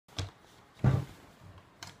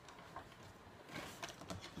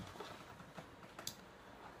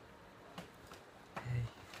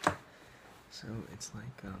So it's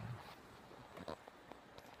like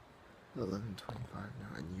 11:25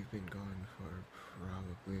 now, and you've been gone for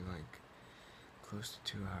probably like close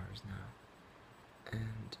to 2 hours now.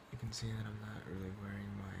 And you can see that I'm not really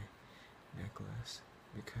wearing my necklace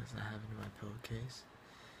because I have it in my pillowcase.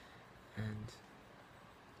 And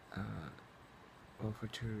well, for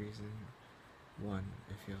two reasons. One,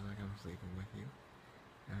 it feels like I'm sleeping with you,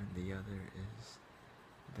 and the other is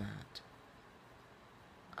that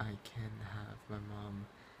I can have my mom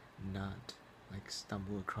not like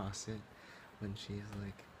stumble across it when she's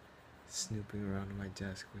like snooping around on my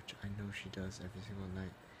desk, which I know she does every single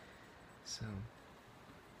night. So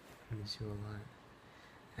I miss you a lot.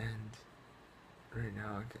 And right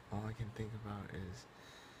now, all I can think about is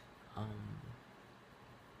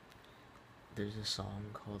there's a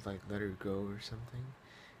song called like "Let Her Go" or something,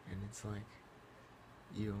 and it's like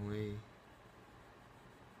you only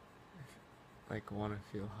like want to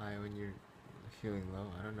feel high when you're feeling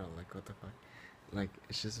low. I don't know, like what the fuck. Like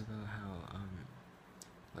it's just about how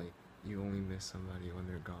like you only miss somebody when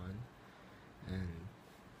they're gone, and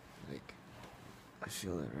like I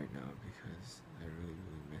feel it right now because I really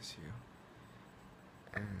really miss you.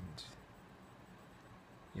 And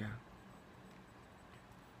yeah,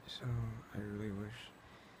 so I really wish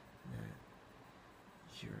that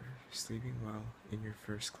you're sleeping well in your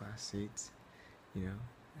first class seats, you know,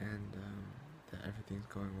 and that everything's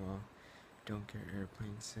going well. Don't get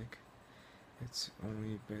airplane sick. It's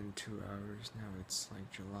only been 2 hours now. It's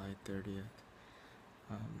like July 30th.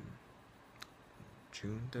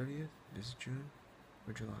 June 30th? Is it June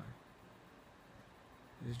or July?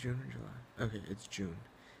 Is it June or July? Okay, it's June.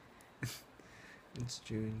 It's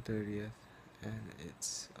June 30th, and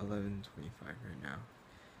it's 11:25 right now.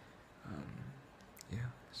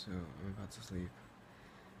 Yeah, so I'm about to sleep.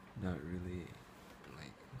 Not really,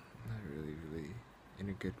 like, not really in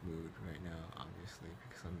a good mood right now, obviously,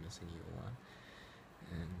 because I'm missing you a lot.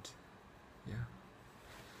 And, yeah.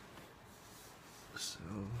 So,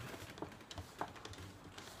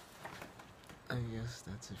 I guess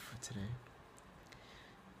that's it for today.